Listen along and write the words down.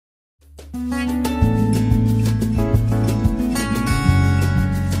To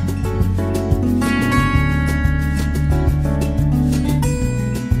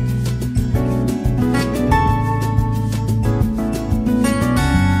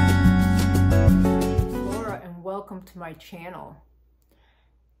my channel.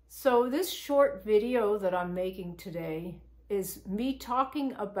 So this short video that I'm making today is me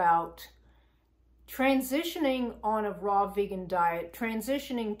talking about transitioning on a raw vegan diet,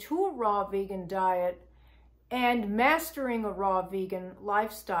 transitioning to a raw vegan diet, and mastering a raw vegan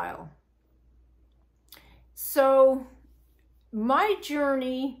lifestyle. So my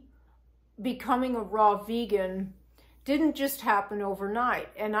journey becoming a raw vegan didn't just happen overnight.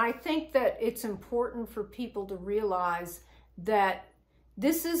 And I think that it's important for people to realize that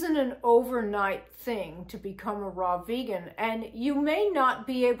this isn't an overnight thing to become a raw vegan. And you may not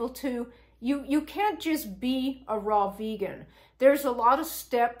be able to, you can't just be a raw vegan. There's a lot of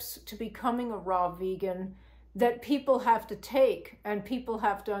steps to becoming a raw vegan that people have to take and people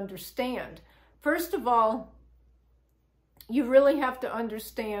have to understand. First of all, you really have to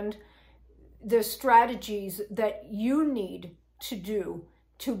understand the strategies that you need to do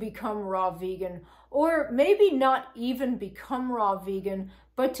to become raw vegan, or maybe not even become raw vegan,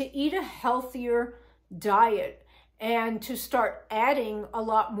 but to eat a healthier diet and to start adding a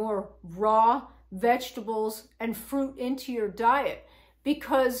lot more raw vegetables and fruit into your diet.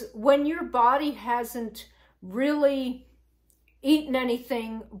 Because when your body hasn't really eaten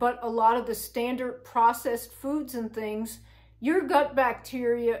anything but a lot of the standard processed foods and things, your gut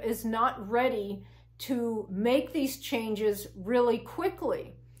bacteria is not ready to make these changes really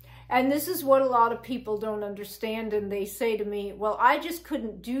quickly. And this is what a lot of people don't understand. And they say to me, well, I just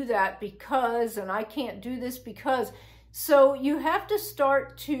couldn't do that because, and I can't do this because. So you have to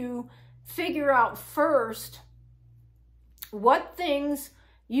start to figure out first what things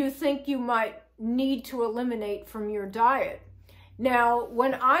you think you might need to eliminate from your diet. Now,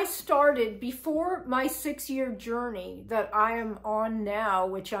 when I started, before my 6-year journey that I am on now,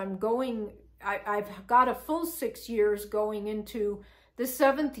 which I've got a full 6 years going into the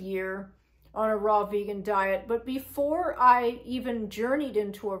 7th year on a raw vegan diet. But before I even journeyed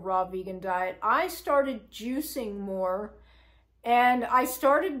into a raw vegan diet, I started juicing more. And I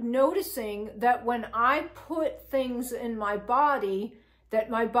started noticing that when I put things in my body that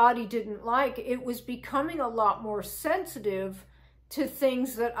my body didn't like, it was becoming a lot more sensitive to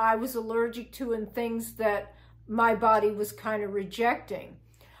things that I was allergic to and things that my body was kind of rejecting.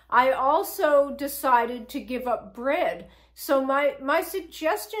 I also decided to give up bread. So my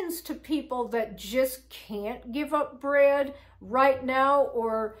suggestions to people that just can't give up bread right now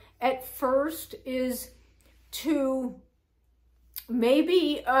or at first is to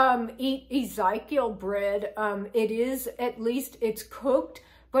maybe eat Ezekiel bread. It is, at least it's cooked,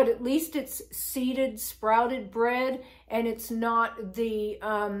 but at least it's seeded, sprouted bread, and it's not the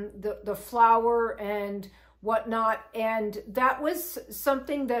flour and whatnot. And that was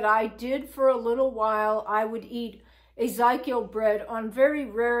something that I did for a little while. I would eat Ezekiel bread. On very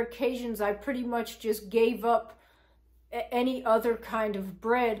rare occasions, I pretty much just gave up any other kind of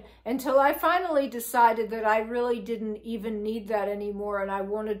bread until I finally decided that I really didn't even need that anymore and I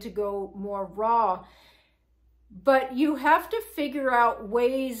wanted to go more raw. But you have to figure out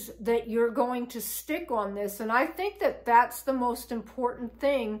ways that you're going to stick on this. And I think that that's the most important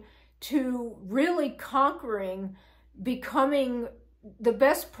thing to really conquering, becoming the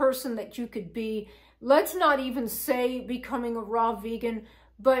best person that you could be. Let's not even say becoming a raw vegan,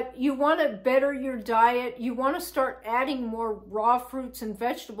 but you want to better your diet. You want to start adding more raw fruits and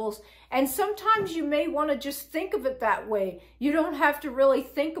vegetables. And sometimes you may want to just think of it that way. You don't have to really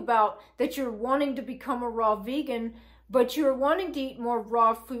think about that you're wanting to become a raw vegan, but you're wanting to eat more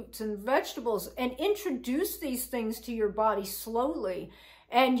raw fruits and vegetables and introduce these things to your body slowly.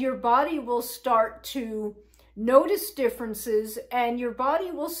 And your body will start to notice differences and your body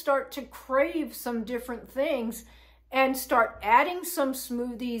will start to crave some different things and start adding some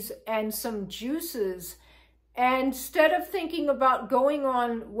smoothies and some juices. And instead of thinking about going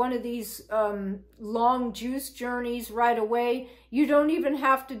on one of these long juice journeys right away, you don't even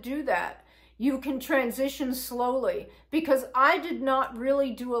have to do that. You can transition slowly, because I did not really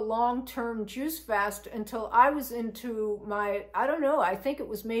do a long-term juice fast until I was into my, I don't know, I think it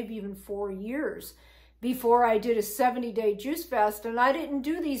was maybe even 4 years before I did a 70-day juice fast. And I didn't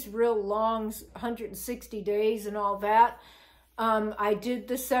do these real long 160 days and all that. I did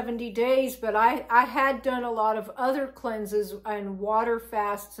the 70 days, but I had done a lot of other cleanses and water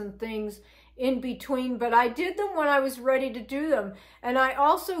fasts and things in between, but I did them when I was ready to do them. And I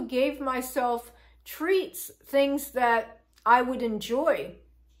also gave myself treats, things that I would enjoy.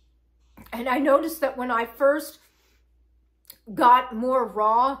 And I noticed that when I first got more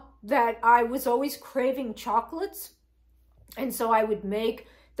raw, that I was always craving chocolates. And so I would make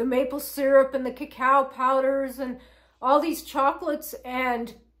the maple syrup and the cacao powders and all these chocolates.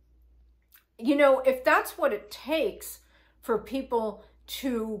 And, you know, if that's what it takes for people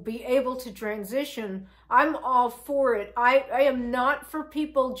to be able to transition, I'm all for it. I am not for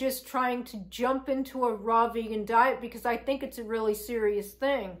people just trying to jump into a raw vegan diet, because I think it's a really serious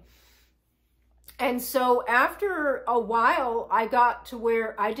thing. And so after a while, I got to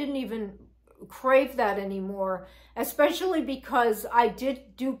where I didn't even crave that anymore, especially because I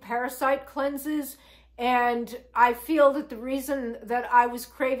did do parasite cleanses. And I feel that the reason that I was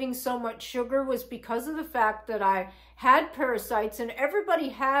craving so much sugar was because of the fact that I had parasites, and everybody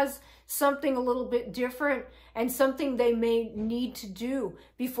has something a little bit different and something they may need to do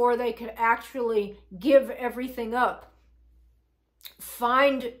before they could actually give everything up.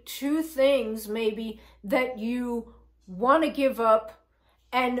 Find 2 things maybe that you want to give up,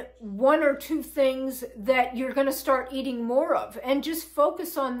 and 1 or 2 things that you're going to start eating more of, and just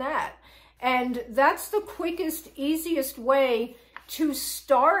focus on that. And that's the quickest, easiest way to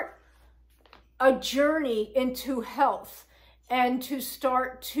start a journey into health and to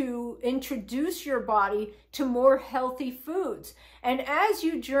start to introduce your body to more healthy foods. And as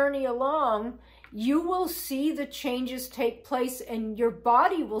you journey along, you will see the changes take place, and your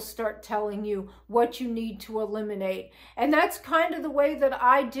body will start telling you what you need to eliminate. And that's kind of the way that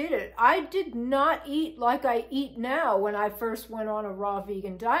I did it. I did not eat like I eat now when I first went on a raw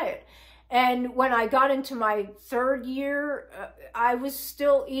vegan diet. And when I got into my 3rd year, I was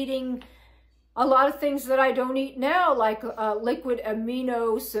still eating a lot of things that I don't eat now, like liquid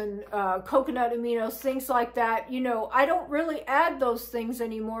aminos and coconut aminos, things like that. You know, I don't really add those things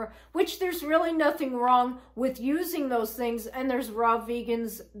anymore, which there's really nothing wrong with using those things. And there's raw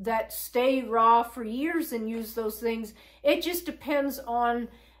vegans that stay raw for years and use those things. It just depends on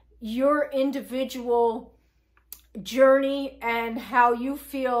your individual journey and how you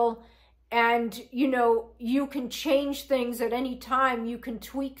feel. And, you know, you can change things at any time. You can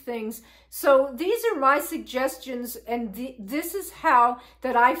tweak things. So these are my suggestions. And this is how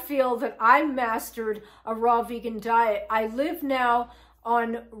that I feel that I mastered a raw vegan diet. I live now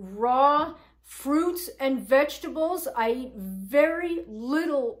on raw fruits and vegetables. I eat very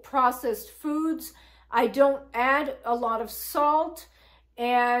little processed foods. I don't add a lot of salt.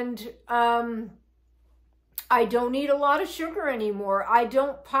 And, I don't eat a lot of sugar anymore. I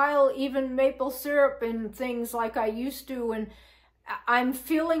don't pile even maple syrup and things like I used to. And I'm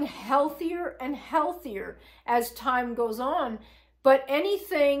feeling healthier and healthier as time goes on. But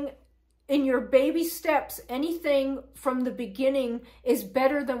anything in your baby steps, anything from the beginning is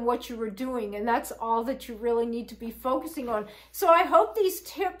better than what you were doing. And that's all that you really need to be focusing on. So I hope these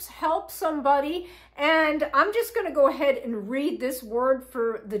tips help somebody. And I'm just going to go ahead and read this word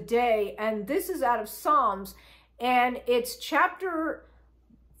for the day. And this is out of Psalms. And it's chapter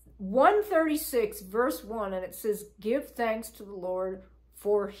 136, verse 1. And it says, "Give thanks to the Lord,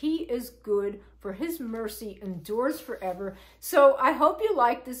 for he is good, for his mercy endures forever." So I hope you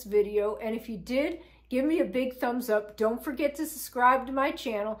liked this video. And if you did, give me a big thumbs up. Don't forget to subscribe to my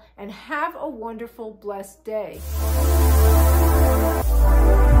channel, and have a wonderful, blessed day.